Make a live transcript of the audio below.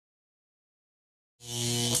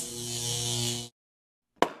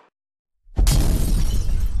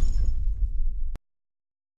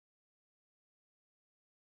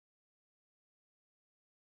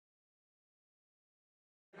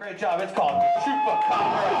Great job. It's called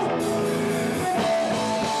Chupacabra.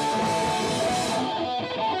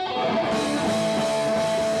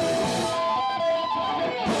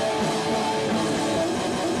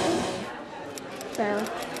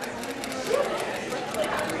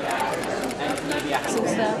 Some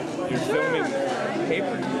stuff. You're filming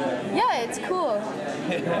paper. Yeah, it's cool.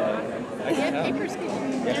 Yeah, paper's cool.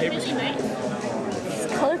 Yeah, paper's cool. It's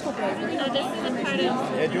colorful paper. So this is a part of...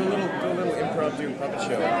 Yeah, do a little impromptu puppet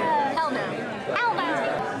show. Hell no. Hell no.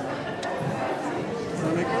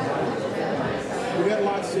 We got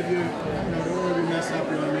lots of you. Don't worry, we mess up.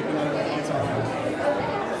 We're gonna make a lot of lots of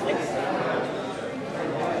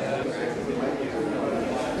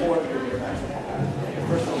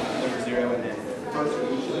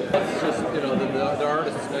It's just, you know, the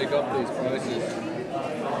artists make up these prices.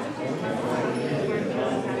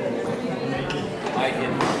 I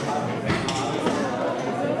can.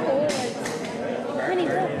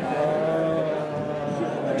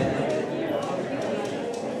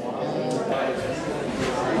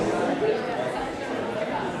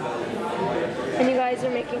 And you guys are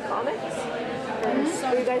making comics?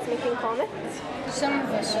 Are you guys making comics? Some of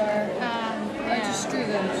us are. I just drew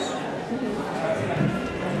those.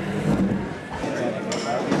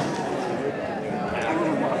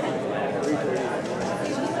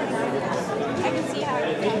 I can see how it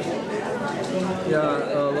goes.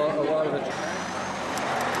 Yeah, a lot of it.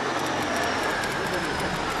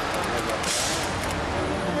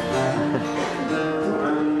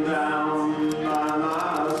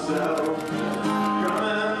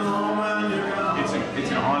 It's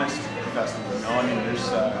an honest festival, you know. I mean, there's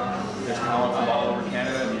talent from all over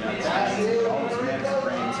Canada and the United States. It always makes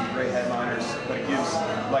bring some great headliners, but it gives,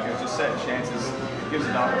 like I just said, chances. It gives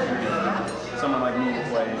an opportunity for someone like me to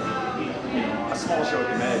play, you know, a small show at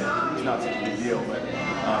the Med. It's not such a big deal, but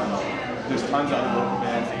there's tons of other local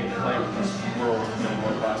bands that get to play with this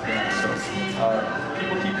world-class bands. So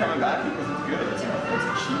people keep coming back because it's good. It's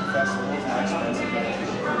a cheap festival. It's not expensive for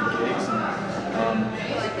the gigs, and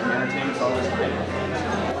the entertainment's always great.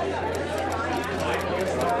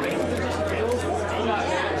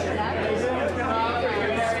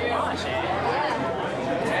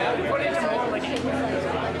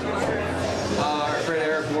 Our friend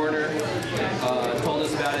Eric Warner told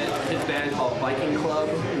us about it. His band called Viking Club,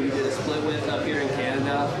 who we did a split with up here in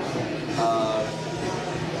Canada.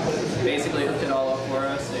 Basically hooked it all up for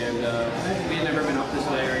us, and we had never been up this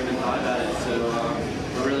way or even thought about it, so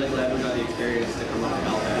we're really glad we got the experience to come up to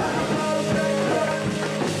Halifax.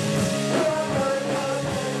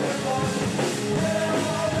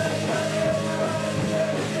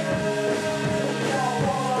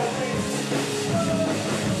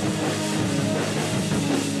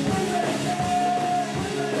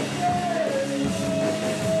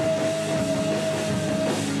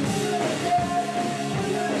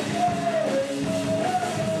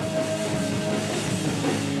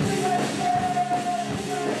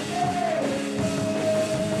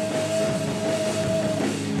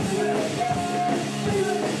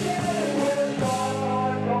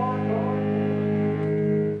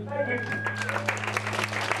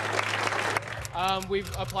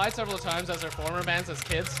 We've applied several times as our former bands as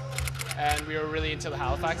kids, and we were really into the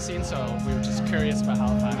Halifax scene, so we were just curious about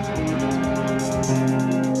Halifax.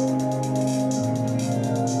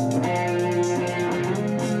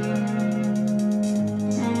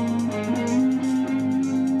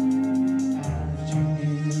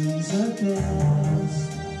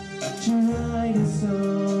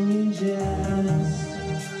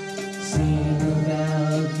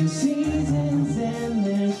 Seasons and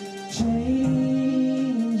their changes,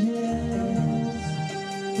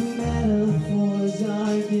 metaphors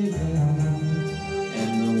are given,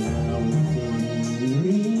 and the world within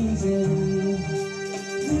reason.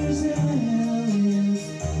 There's a hell,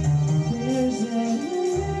 there's a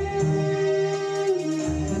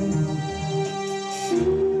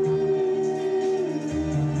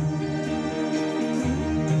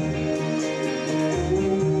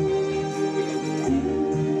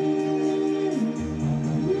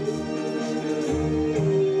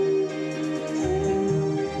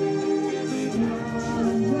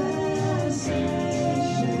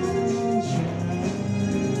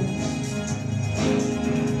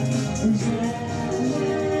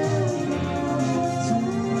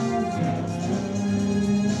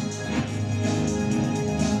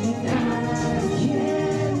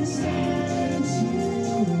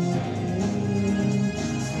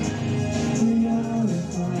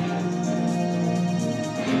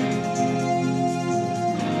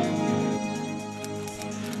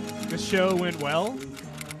The show went well.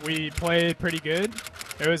 We played pretty good.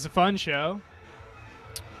 It was a fun show.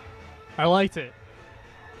 I liked it.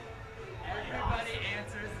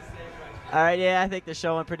 All right, yeah, I think the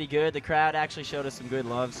show went pretty good. The crowd actually showed us some good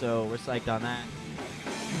love, so we're psyched on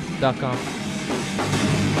that. .com.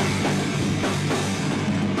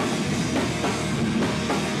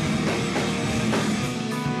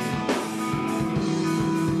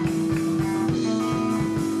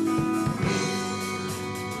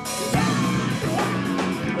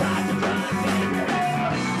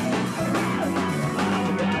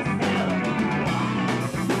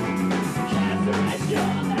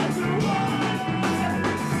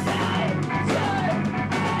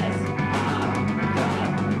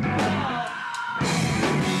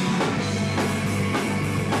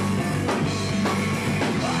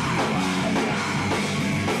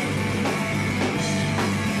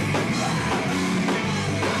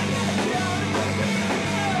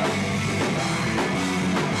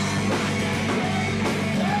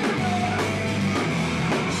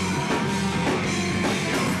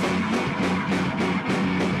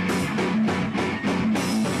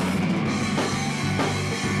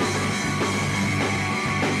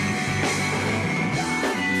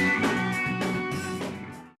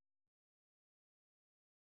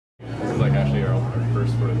 This is like actually our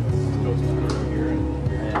first sort of coast tour here,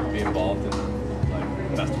 and be involved in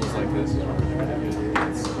like festivals like this is really, really good.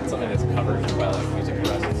 It's something that's covered by like music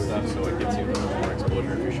press and stuff, so it gets you more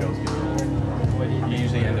exposure if your shows get rolled. But you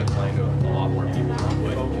usually end up playing to a